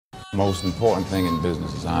Most important thing in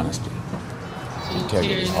business is honesty,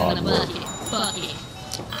 integrity, hard work,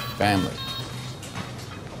 family,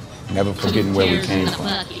 never forgetting where we came from.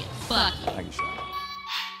 Thank you, Sean.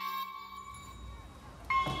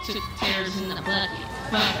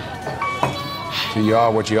 So you are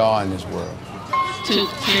what you are in this world.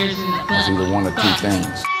 It's either one or two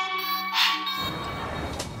things.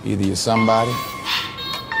 Either you're somebody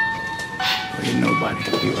or you're nobody.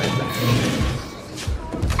 Be right back.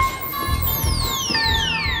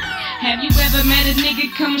 Have you ever met a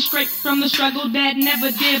nigga coming straight from the struggle that never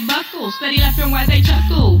did buckle? Steady laughing while they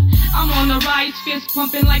chuckle. I'm on the rise, fist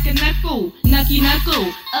pumping like a knuckle.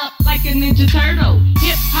 Knuckle, up like a ninja turtle.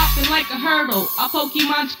 Hip hopping like a hurdle. A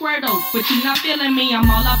Pokemon Squirtle. But you not feeling me, I'm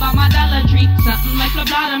all about my Dollar Tree. Something like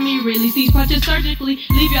phlebotomy, really sees punches surgically.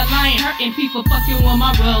 Leave your line hurting, people fucking with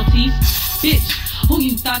my royalties. Bitch, who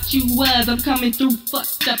you thought you was? I'm coming through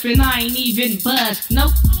fucked up and I ain't even buzzed.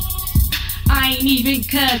 Nope. I ain't even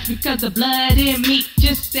cussed because the blood in me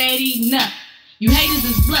just said enough. You haters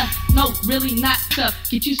is bluff, no, really not tough.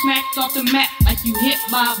 Get you smacked off the map like you hit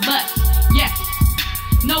by a bus. Yes,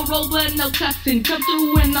 no robot, no cussing. Come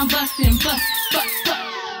through when I'm busting, bust.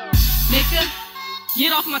 Nigga,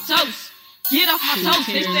 get off my toes. Get off my toes.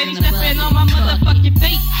 They steady stepping on my motherfucking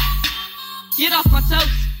feet. Get off my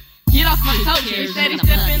toes. Get off my toes. They steady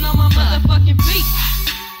stepping on my motherfucking feet.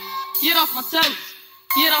 Get off my toes.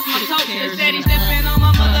 Get off my toes, they steady stepping on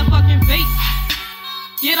my motherfucking feet.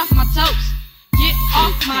 Get off my toes, get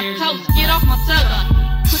off my toes, get off my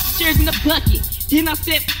toes. Put the chairs in the bucket, then I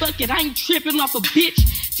said fuck it, I ain't tripping off a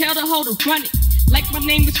bitch. Tell the hoe to run it, like my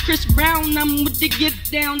name is Chris Brown. I'm with the get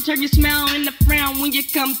down, turn your smile into frown when you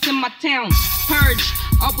come to my town. Purge,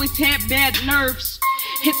 always had bad nerves.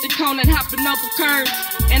 Hit the cone and hopping over curves,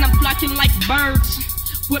 and I'm flocking like birds.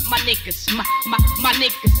 With my niggas, my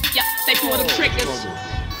niggas, yeah, they pull the triggers.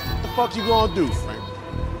 What the fuck you gonna do, Frank?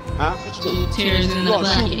 Huh? What you Two tears in the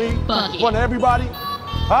bucket, in front of everybody?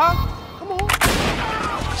 Huh? Come on.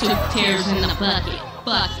 2 tears in the bucket.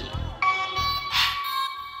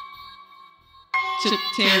 2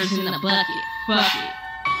 tears in the bucket.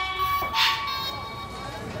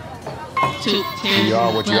 2 tears. You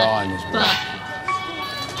are what you are in this world.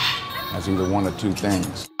 That's either one or two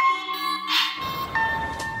things.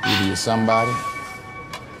 Either you're somebody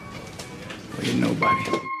or you're nobody.